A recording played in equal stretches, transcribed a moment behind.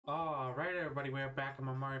everybody, we're back on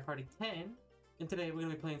my Mario Party 10, and today we're going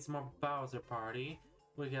to be playing some more Bowser Party.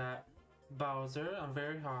 We got Bowser on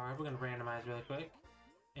very hard, we're going to randomize really quick,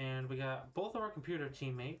 and we got both of our computer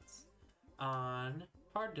teammates on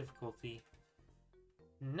hard difficulty.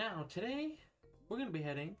 Now, today, we're going to be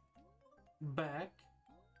heading back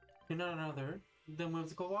to none other than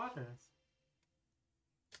Whimsical Waters.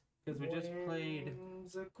 Because we just played...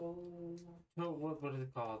 Whimsical. Oh, what is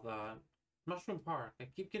it called? Mushroom Park. I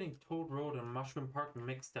keep getting Toad Road and Mushroom Park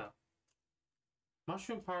mixed up.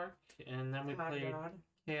 Mushroom Park, and then we played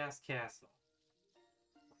Chaos Castle.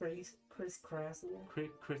 Crisscross Castle.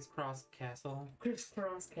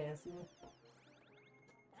 Crisscross Castle.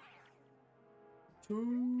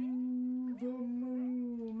 To the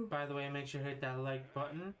moon. By the way, make sure to hit that like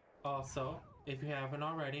button. Also, if you haven't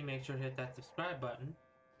already, make sure to hit that subscribe button.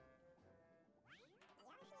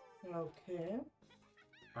 Okay.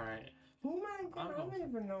 Alright. Oh my god, I don't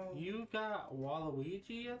even know. You got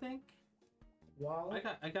Waluigi, I think? Wall?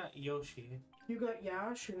 I got Yoshi. You got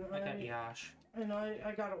Yash and I got Yash. And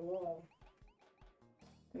I got a Wall.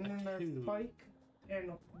 And then there's Spike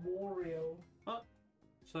and Wario. Oh,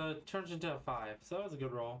 so it turns into a 5. So that was a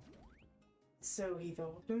good roll. So he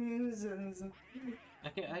thought. I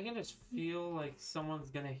can just feel like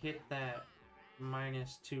someone's gonna hit that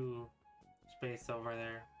 -2 space over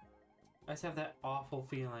there. I just have that awful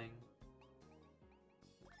feeling.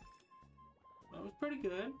 That was pretty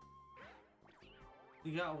good.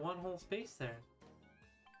 You got one whole space there.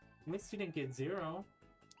 At least you didn't get 0.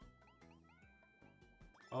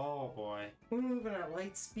 Oh boy. We're moving at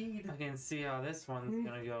light speed. I can see how this one's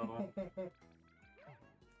gonna go.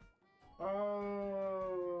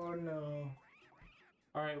 Oh no.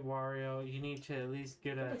 Alright, Wario, you need to at least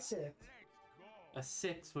get a 6. A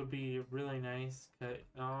 6 would be really nice.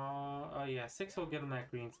 Oh yeah, 6 will get him that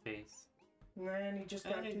green space. Man, he just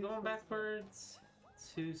got and 2 going backwards,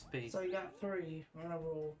 2 spaces. So you got 3 on a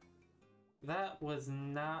roll. That was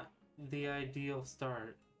not the ideal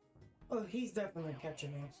start. Oh, he's definitely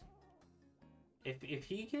catching us. If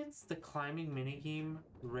he gets the climbing minigame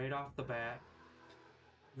right off the bat,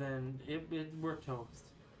 then we're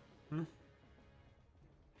toast.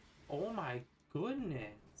 Oh my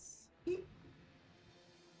goodness.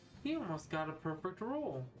 He almost got a perfect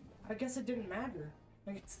roll. I guess it didn't matter.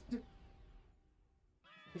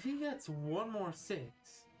 If he gets one more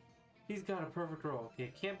 6, he's got a perfect roll. Okay,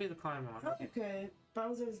 it can't be the climb one. Okay,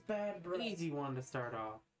 Bowser's bad, bro. Easy one to start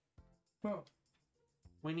off. Huh.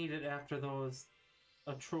 We need it after those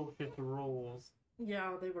atrocious rolls.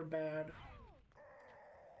 Yeah, they were bad.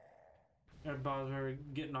 And Bowser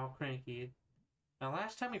getting all cranky. Now,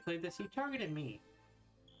 last time we played this, he targeted me.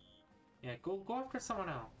 Yeah, go after someone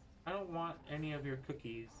else. I don't want any of your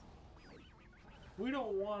cookies. We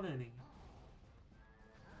don't want any.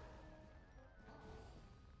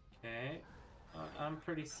 Okay. I'm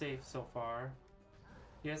pretty safe so far.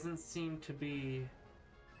 He doesn't seem to be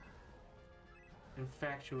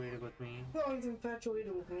infatuated with me. No, he's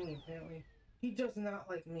infatuated with me, apparently. He does not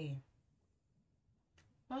like me.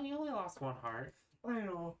 Well, you only lost 1 heart. I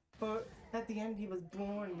know, but at the end he was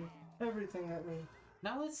blowing everything at me.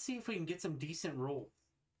 Now let's see if we can get some decent rolls.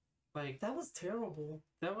 Like, that was terrible.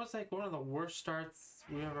 That was like one of the worst starts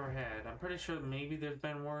we ever had. I'm pretty sure maybe there's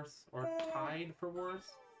been worse, or tied for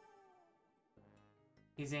worse.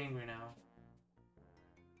 He's angry now.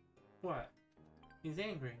 What? He's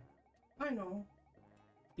angry. I know.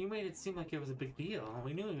 You made it seem like it was a big deal.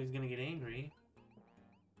 We knew he was gonna get angry.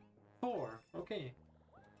 4. Okay.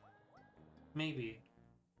 Maybe.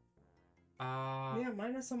 Yeah,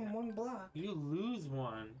 minus on 1 block. You lose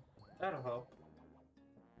 1. That'll help.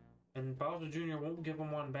 And Bowser Jr. won't give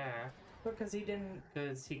him 1 back. Because he didn't...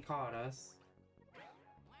 Because he caught us.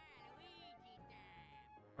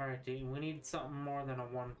 Alright, Dean, we need something more than a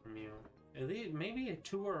 1 from you. At least, maybe a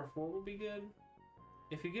 2 or a 4 would be good.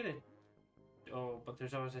 If you get a... Oh, but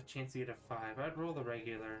there's always a chance to get a 5. I'd roll the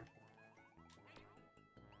regular.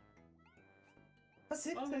 A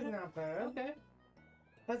 6 is not bad. Okay.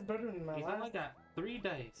 That's better than my He's last. only got 3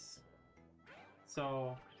 dice.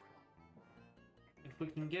 So... if we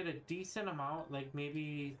can get a decent amount, like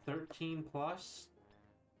maybe 13 plus,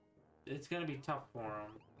 it's gonna be tough for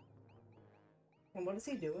him. And what is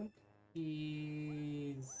he doing?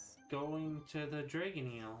 He's going to the Dragon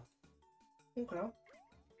Eel. Okay.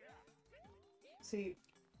 See.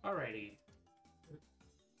 Alrighty.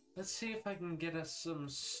 Let's see if I can get us some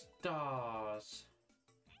stars.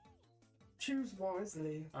 Choose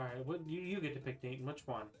wisely. Alright, what you get to pick, Dayton. Which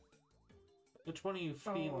one? Which one are you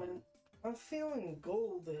feeling? I'm feeling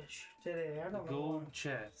goldish today. I don't know. Gold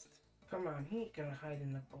chest. Come on, he ain't gonna hide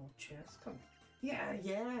in the gold chest. Come on. Yeah.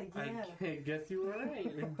 I guess you were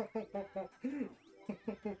right.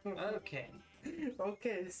 Okay.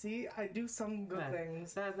 Okay, see, I do some good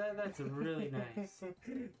things. That's really nice.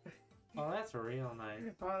 Oh, that's real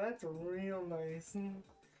nice. Oh, that's real nice.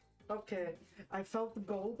 Okay, I felt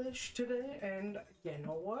goldish today, and you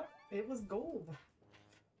know what? It was gold.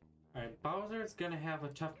 Alright, Bowser's gonna have a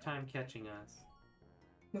tough time catching us.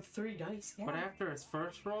 With 3 dice, yeah. But after his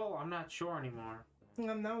first roll, I'm not sure anymore.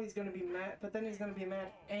 Now he's gonna be mad, but then he's gonna be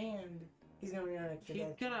mad, and he's gonna be mad at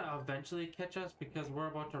He's gonna eventually catch us because we're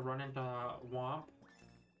about to run into Womp.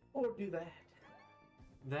 Or do that.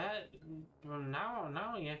 That, well,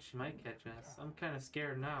 now he actually might catch us. I'm kind of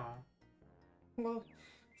scared now. Well,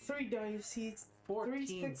 3 dice, he's 3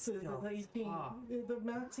 sixes is 18. The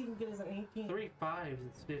max he can get is an 18. 3 5s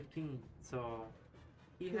is 15, so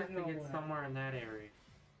he has to get somewhere in that area.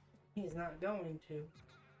 He's not going to.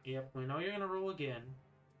 Yep, we know you're gonna roll again.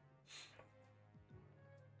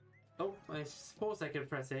 Oh, I suppose I could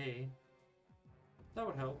press A. That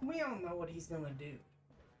would help. We all know what he's gonna do.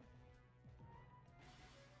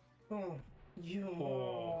 Oh,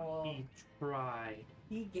 he tried.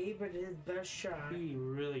 He gave it his best shot. He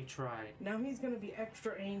really tried. Now he's gonna be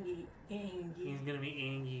extra angry. He's gonna be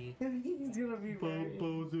angry. He's gonna be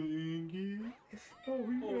Bowser angry. Oh,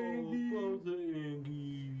 he's angry. Bowser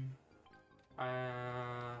angry.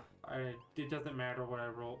 It doesn't matter what I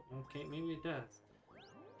roll. Okay, maybe it does.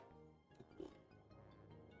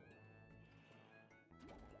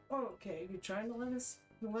 Okay, you trying to let us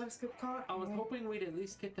get caught? I was hoping we'd at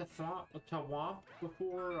least get to Womp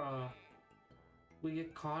before we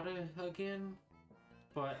get caught again,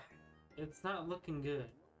 but it's not looking good.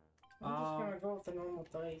 I'm just gonna go with the normal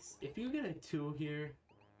dice. If you get a 2 here...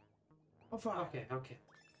 Oh, 5. Okay.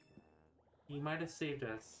 You might have saved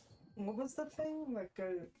us. What was the thing? Like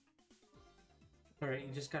Alright,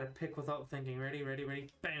 you just gotta pick without thinking. Ready?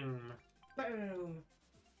 Bam! Boom!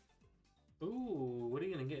 Ooh, what are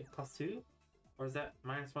you gonna get? +2? Or is that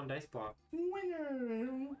 -1 dice block?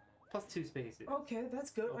 Winner! +2 spaces. Okay, that's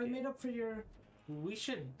good. Okay. I made up for your... We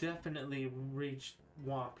should definitely reach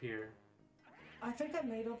Womp here. I think I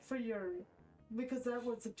made up for your... Because that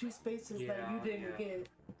was the 2 spaces that you didn't get.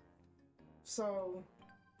 So...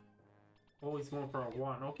 Always going for a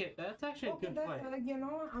 1. Okay, that's actually a good play. You know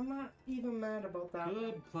what? I'm not even mad about that.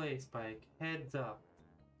 Good play, Spike. Heads up.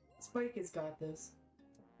 Spike has got this.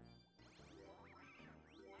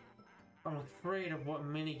 I'm afraid of what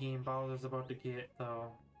minigame Bowser's about to get,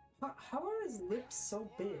 though. How are his lips so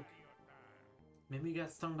big? Maybe he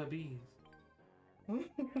got stung by bees.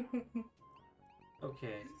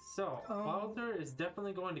 Okay, so Bowser is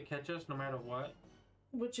definitely going to catch us no matter what.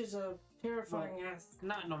 Which is a terrifying ass.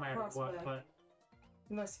 Not no matter what, but...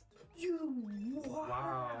 Unless you...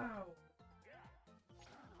 Wow!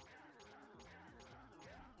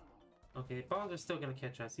 Okay, Bowser's still gonna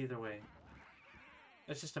catch us either way.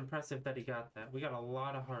 It's just impressive that he got that. We got a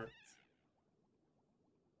lot of hearts.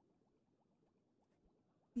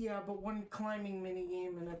 Yeah, but one climbing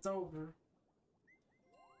minigame and it's over.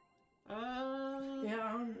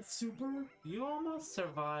 Yeah, super. You almost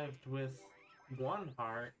survived with 1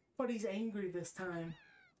 heart. But he's angry this time.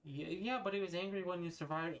 Yeah, but he was angry when you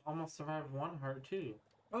almost survived 1 heart too.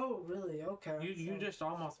 Oh, really? Okay. You just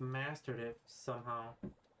almost mastered it somehow.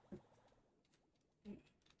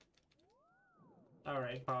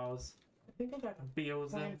 Alright, Bows. I think I got a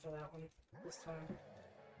Bowser. plan for that one this time.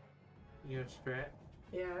 You got a strat?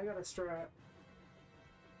 Yeah, I got a strat.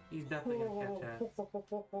 He's definitely gonna catch us.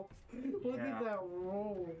 Look at that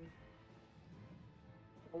roll.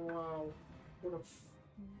 Wow. What a...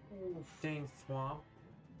 Dang swamp.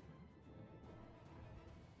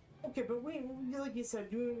 Okay, but we, like you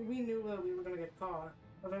said, we knew that we were gonna get caught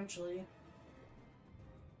eventually.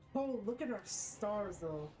 Oh, look at our stars,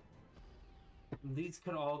 though. These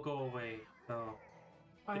could all go away, though.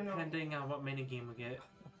 Depending on what minigame we get.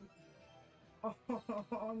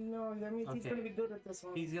 Oh no, that means he's gonna be good at this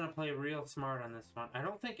one. He's gonna play real smart on this one. I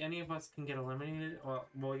don't think any of us can get eliminated.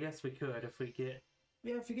 Well, yes, we could if we get...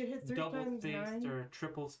 Yeah, if you get hit 3 double times spaced 9. or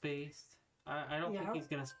triple spaced. I don't think he's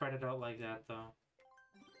gonna spread it out like that, though.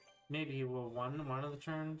 Maybe he will one of the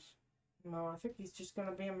turns. No, I think he's just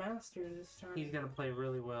gonna be a master this time. He's gonna play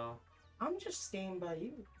really well. I'm just staying by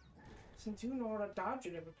you. Since you know how to dodge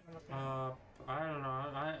it every time. I don't know.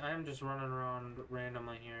 I'm just running around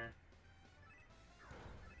randomly here.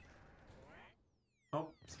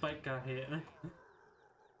 Oh, Spike got hit.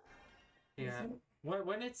 Yeah.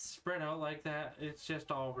 When it's spread out like that, it's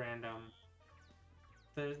just all random.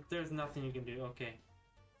 There's nothing you can do. Okay.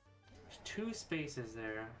 There's 2 spaces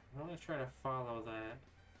there. I want to try to follow that.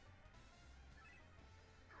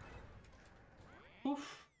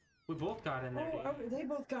 Oof. We both got in there. Oh, they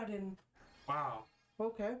both got in. Wow.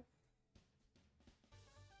 Okay.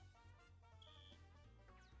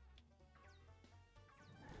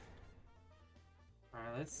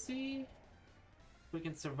 Alright, let's see if we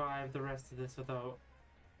can survive the rest of this without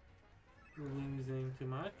losing too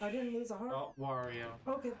much. I didn't lose a heart. Oh, Wario.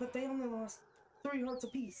 Okay, but they only lost 3 hearts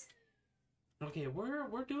apiece. Okay, we're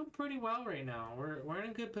doing pretty well right now. We're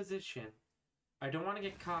in a good position. I don't want to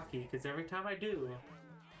get cocky because every time I do,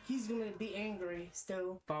 He's gonna be angry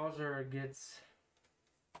still. Bowser gets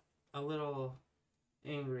a little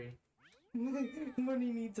angry. When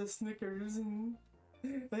he needs a Snickers.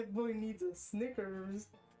 That boy needs a Snickers.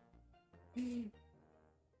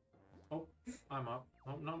 Oh, I'm up.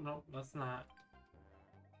 Oh, no, that's not.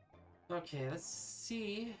 Okay, let's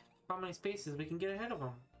see how many spaces we can get ahead of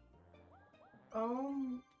him.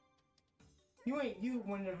 You ain't you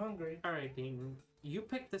when you're hungry. Alright, Dean. You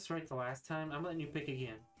picked this right the last time. I'm letting you pick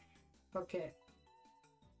again. Okay.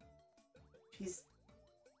 He's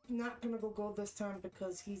not gonna go this time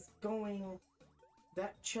because he's going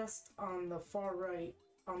that chest on the far right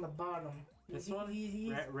on the bottom. This one?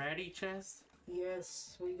 Ratty chest?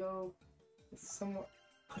 Yes, we go somewhat.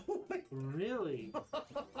 Really?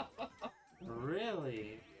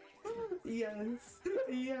 Really? Yes.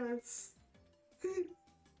 Yes.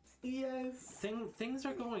 Yes. Things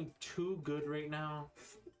are going too good right now.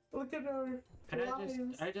 Look at our And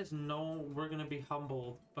I just know we're gonna be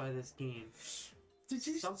humbled by this game. Did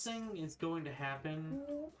you? Something is going to happen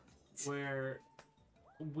where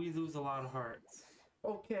we lose a lot of hearts.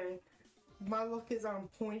 Okay. My luck is on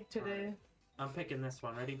point today. Right. I'm picking this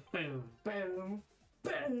one. Ready? Boom. Boom.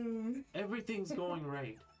 Boom. Everything's going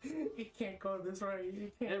right. It can't go this right.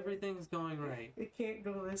 It can't. Everything's going right. It can't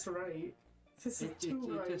go this right. This is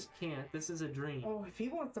too right. It just can't. This is a dream. Oh, if he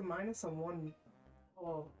wants to minus a 1,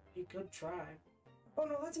 oh, he could try. Oh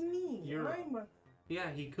no, that's me.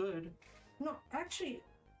 Yeah, he could. No, actually,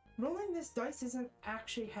 rolling this dice isn't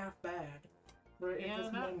actually half bad. Right? Yeah,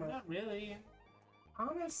 not really.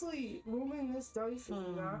 Honestly, rolling this dice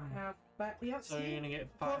is not half bad. Yeah, so you're gonna get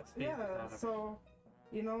 5 spaces out of it. So,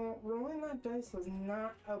 you know, rolling that dice was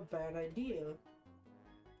not a bad idea.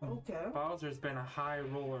 Okay. Bowser's been a high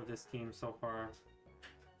roller this game so far.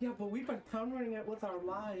 Yeah, but we've been countering it with our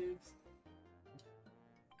lives.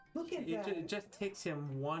 Look at that. It just takes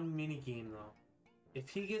him one minigame though. If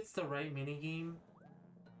he gets the right minigame.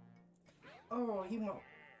 Oh, he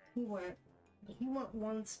went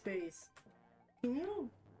 1 space. Can you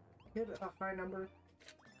hit a high number?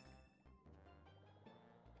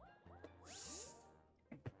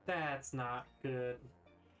 That's not good.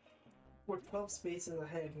 We're 12 spaces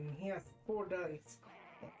ahead and he has 4 dice.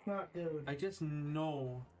 That's not good. I just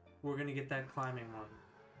know we're gonna get that climbing one.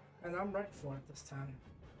 And I'm ready for it this time.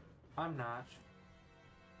 I'm not.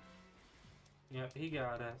 Yep, he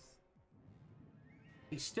got us.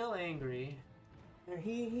 He's still angry. And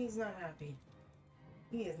he's not happy.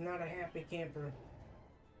 He is not a happy camper.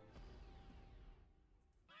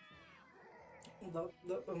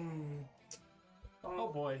 Oh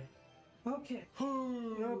boy. Okay.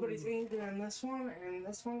 Nobody's angry on this one, and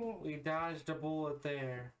this one... We dodged a bullet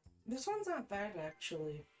there. This one's not bad,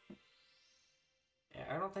 actually. Yeah,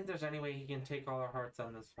 I don't think there's any way he can take all our hearts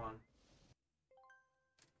on this one.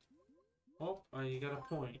 Oh, you got a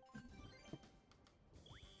point.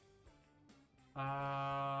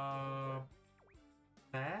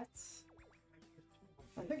 Bats?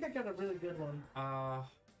 I think I got a really good one.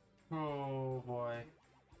 Oh boy.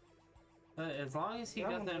 As long as he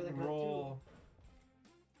doesn't really roll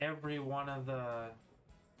every one of the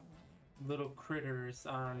little critters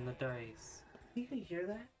on the dice. You can hear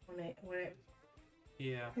that when it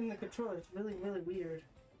yeah. In the controller, it's really, really weird.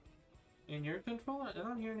 In your controller? I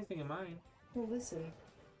don't hear anything in mine. Well, listen.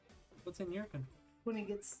 What's in your controller? When he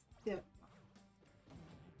gets... Yeah.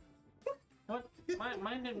 What?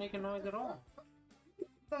 Mine didn't make a noise at all.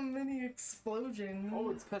 A mini explosion. Oh,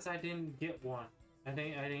 it's because I didn't get one. I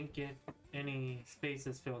didn't get any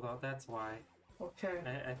spaces filled out. That's why. Okay.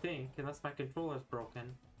 I think, unless my controller's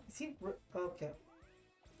broken. Is he... Okay.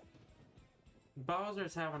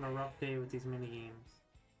 Bowser's having a rough day with these minigames.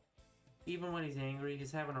 Even when he's angry,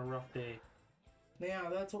 he's having a rough day. Yeah,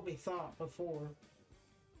 that's what we thought before.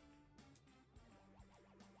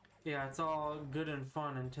 Yeah, it's all good and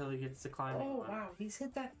fun until he gets to climbing. Oh, wow. He's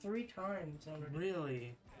hit that 3 times already.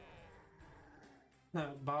 Really?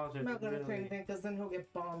 Bowser's I'm not gonna really... say anything because then he'll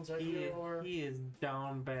get bombs right here. Or he is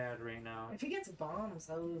down bad right now. if he gets bombs,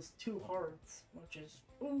 I lose 2 hearts, which is...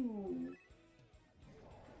 Ooh.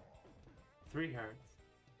 3 hearts.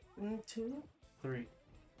 2? 3.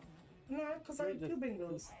 No, because I have 2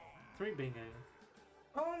 bingos. 3 bingo.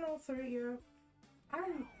 Oh no, 3, yeah. I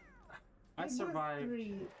went survived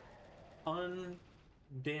 3.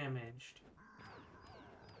 undamaged.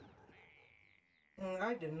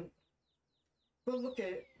 I didn't. But look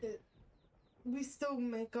at it. We still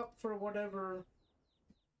make up for whatever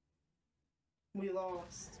we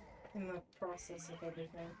lost in the process of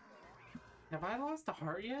everything. Have I lost a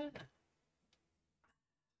heart yet?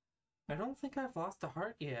 I don't think I've lost a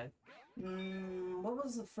heart yet. What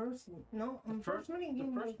was the first? No, The first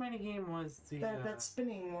minigame. The first minigame was the that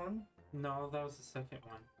spinning one. No, that was the second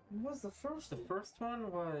one. What was the first? The first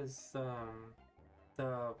one was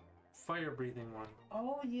the fire breathing one.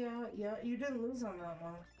 Oh yeah, you didn't lose on that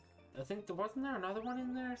one. I think wasn't there another one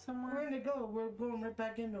in there somewhere? Where'd it go? We're going right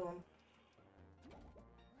back into him.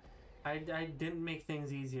 I didn't make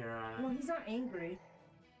things easier on it. Well, he's not angry.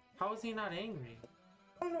 How is he not angry?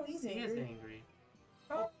 Oh no, he's angry. He is angry.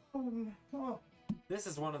 Oh. This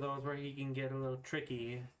is one of those where he can get a little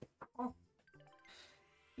tricky. Oh.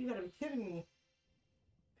 You gotta be kidding me.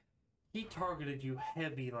 He targeted you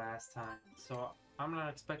heavy last time, so I'm not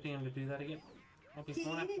expecting him to do that again. Oh, he's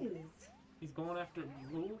going after. He's going after.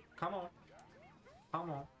 Ooh, come on. Come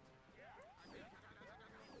on.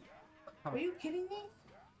 Are you kidding me?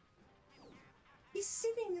 He's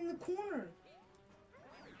sitting in the corner.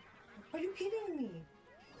 Are you kidding me?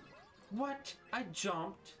 What? I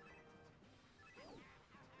jumped.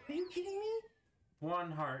 Are you kidding me?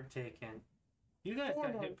 1 heart taken. You guys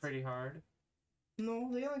got hit pretty hard. No,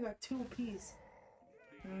 they only got 2 apiece.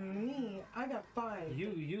 Me, I got 5.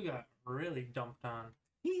 You got really dumped on.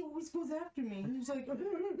 He always goes after me. He's like, what's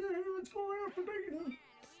going after me?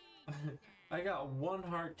 I got 1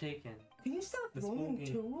 heart taken. Can you stop rolling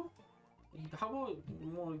 2? How about,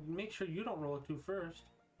 well, make sure you don't roll a 2 first.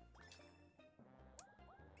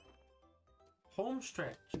 Home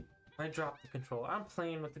stretch. I dropped the controller. I'm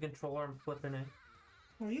playing with the controller. I'm flipping it.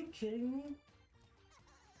 Are you kidding me?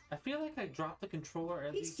 I feel like I dropped the controller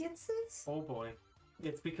at least. He gets this? Oh boy.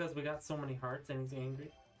 It's because we got so many hearts and he's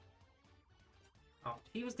angry. Oh,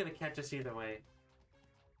 he was gonna catch us either way.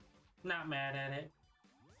 Not mad at it.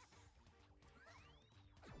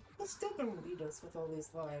 He's still gonna beat us with all these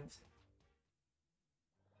lives.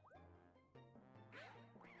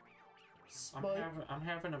 Spike. I'm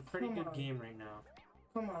having a pretty good game right now.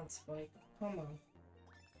 Come on, Spike. Come on.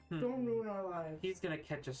 Don't ruin our lives. He's gonna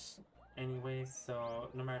catch us anyway, so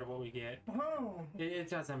no matter what we get. Oh. It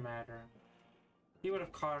doesn't matter. He would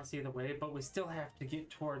have caught us either way, but we still have to get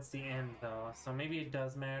towards the end though, so maybe it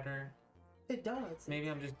does matter. It does. Maybe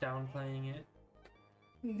I'm just downplaying it.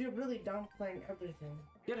 You're really downplaying everything.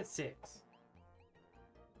 Get a 6.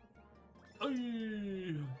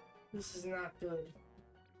 Ay. This is not good.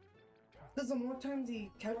 Because the more times he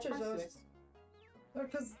catches us,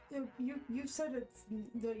 because you said it's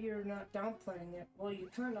that you're not downplaying it. Well, you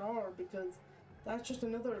kind of are, because that's just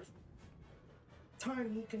another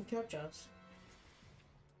time he can catch us.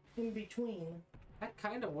 In between. That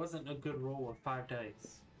kind of wasn't a good roll with 5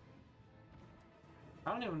 dice.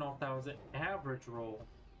 I don't even know if that was an average roll.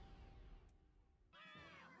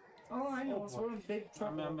 All I know is we're in big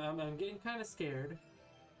trouble. I'm getting kind of scared.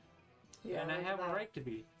 Yeah, and I have a right to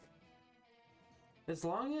be. As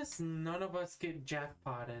long as none of us get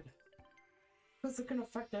jackpotted. Because it can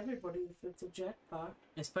affect everybody if it's a jackpot.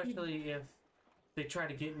 Especially if they try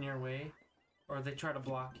to get in your way. Or they try to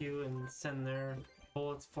block you and send their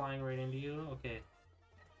bullets flying right into you. Okay.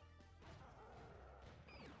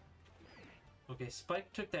 Okay,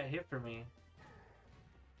 Spike took that hit for me.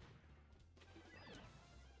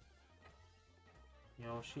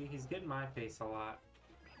 Yoshi, he's getting my face a lot.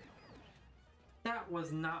 That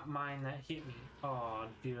was not mine that hit me. Oh,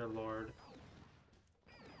 dear Lord.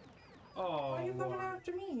 Oh, why are you coming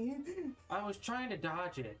after me? I was trying to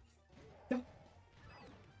dodge it.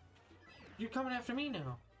 You're coming after me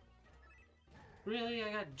now. Really?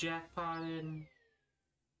 I got jackpotted.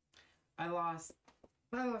 I lost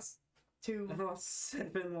 2. I lost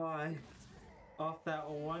 7 lives off that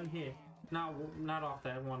one hit. Not off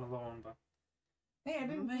that one alone, but. Hey, I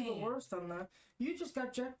didn't do the worst on that. You just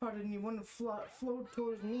got jackpotted and you wouldn't flowed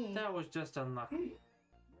towards me. That was just unlucky.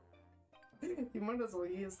 You might as well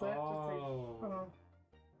use that. Oh.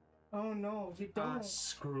 Oh no, you don't.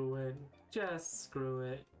 Screw it. Just screw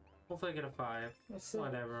it. Hopefully I get a 5.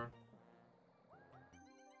 Whatever.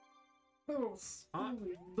 Oh,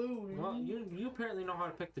 well, you apparently know how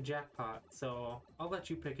to pick the jackpot, so I'll let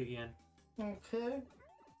you pick again. Okay.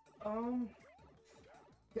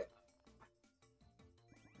 Yeah.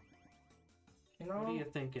 You know, what are you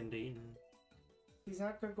thinking, Dayton? He's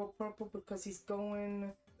not gonna go purple because he's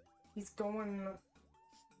going to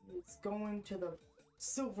the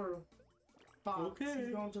silver box. Okay.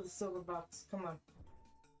 He's going to the silver box. Come on.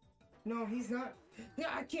 No, he's not. Yeah,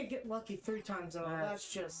 I can't get lucky 3 times in a row.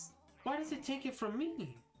 That's just... Why does it take it from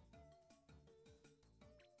me?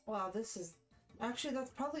 Wow, this is... Actually, that's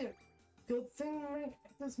probably a good thing, right?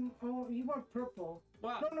 This... Oh, you went purple.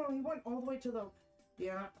 What? No, he went all the way to the...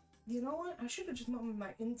 Yeah. You know what? I should have just went with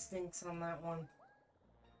my instincts on that one.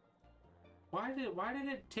 Why did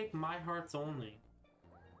it take my hearts only?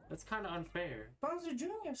 That's kind of unfair. Bowser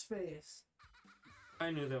Jr. space.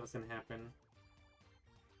 I knew that was gonna happen.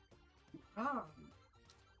 Ah.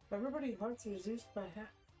 Everybody hearts reduced by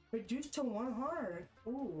half. Reduced to 1 heart.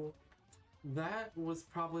 Ooh. That was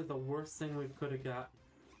probably the worst thing we could have got.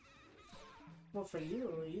 Well, for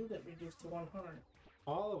you get reduced to 1 heart.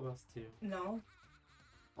 All of us do. No.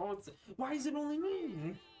 Oh, it's... Why is it only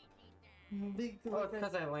me? Big. Oh, it's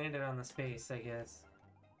because I landed on the space, I guess.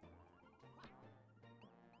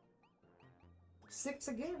 6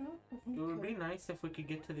 again. It would be nice if we could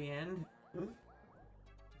get to the end.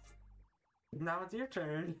 Now it's your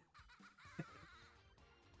turn.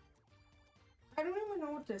 I don't even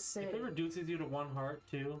know what to say. If it reduces you to 1 heart,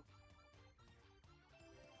 too.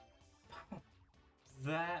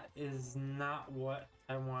 That is not what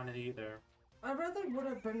I wanted either. I rather would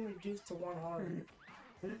have been reduced to 1 heart.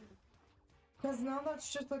 Because now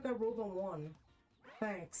that's just like I rolled a 1.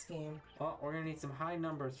 Thanks, game. Oh, we're gonna need some high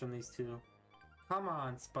numbers from these two. Come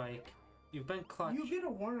on, Spike. You've been clutch. You get a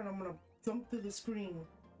 1 and I'm gonna jump through the screen.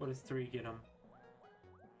 What does 3 get him?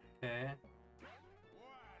 Okay.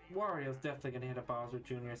 Wario's definitely gonna hit a Bowser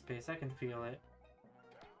Jr. space. I can feel it.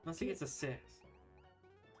 Unless he gets a 6.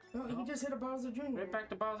 No, he just hit a Bowser Jr. Right back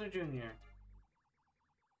to Bowser Jr.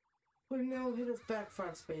 But now hit us back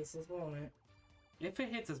 5 spaces, won't it? If it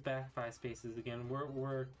hits us back 5 spaces again,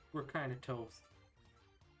 we're kind of toast.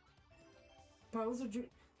 Bowser Jr.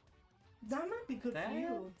 That might be good for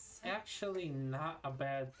you. That's actually not a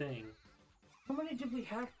bad thing. How many did we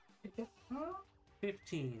have to get? Huh?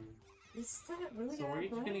 15. Is that really So we're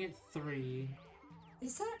each gonna get 3.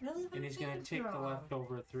 Is that really that And he's gonna take the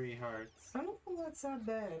leftover 3 hearts. I don't think that's that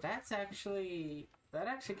bad. That actually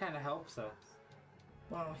kind of helps us.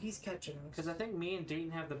 Wow, he's catching us. Because I think me and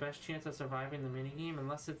Dayton have the best chance of surviving the minigame,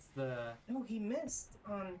 unless it's the... No, he missed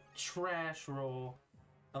on... trash roll.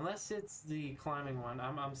 Unless it's the climbing one.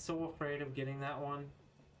 I'm so afraid of getting that one.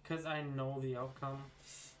 Because I know the outcome.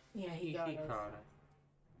 Yeah, he got it. caught it.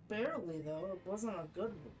 Barely, though. It wasn't a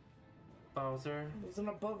good one. Bowser. It was an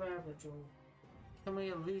above average roll. Can we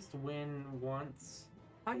at least win once?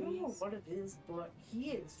 I don't know what it is, but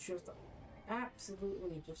he is just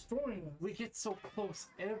absolutely destroying us. We get so close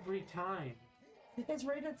every time. It's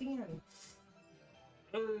right at the end.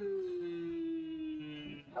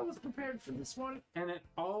 I was prepared for this one. And it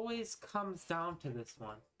always comes down to this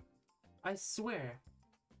one. I swear.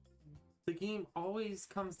 The game always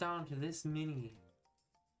comes down to this mini.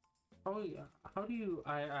 Oh yeah. How do you...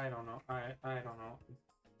 I don't know. I don't know.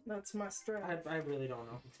 That's my strat. I really don't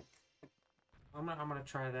know. I'm gonna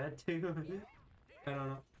try that too. I don't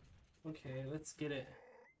know. Okay, let's get it.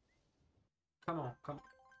 Come on, come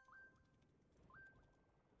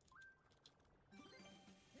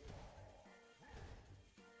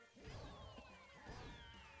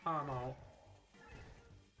on. I'm out.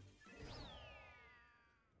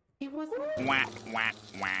 He wasn't. Whack, whack,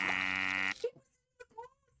 whack.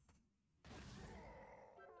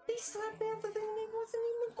 He slapped me off the thing and he wasn't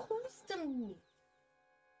even close to me.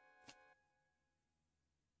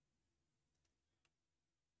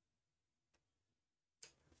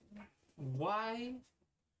 Why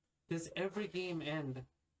does every game end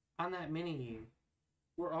on that mini game?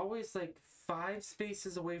 We're always like 5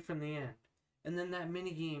 spaces away from the end, and then that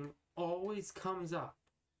mini game always comes up.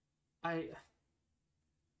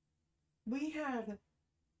 We had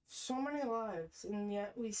so many lives, and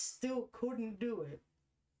yet we still couldn't do it.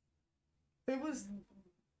 It was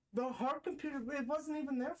the hard computer. It wasn't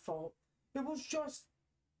even their fault. It was just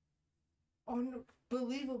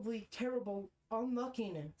unbelievably terrible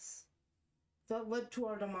unluckiness that led to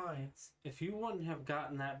our demise. If you wouldn't have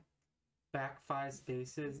gotten that back 5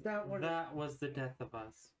 spaces, that was the death of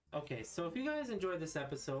us. Okay, so if you guys enjoyed this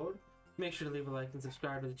episode, make sure to leave a like and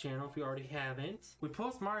subscribe to the channel if you already haven't. We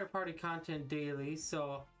post Mario Party content daily,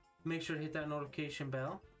 so make sure to hit that notification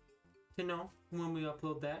bell to know when we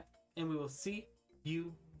upload that. And we will see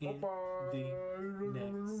you in the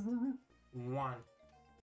next one.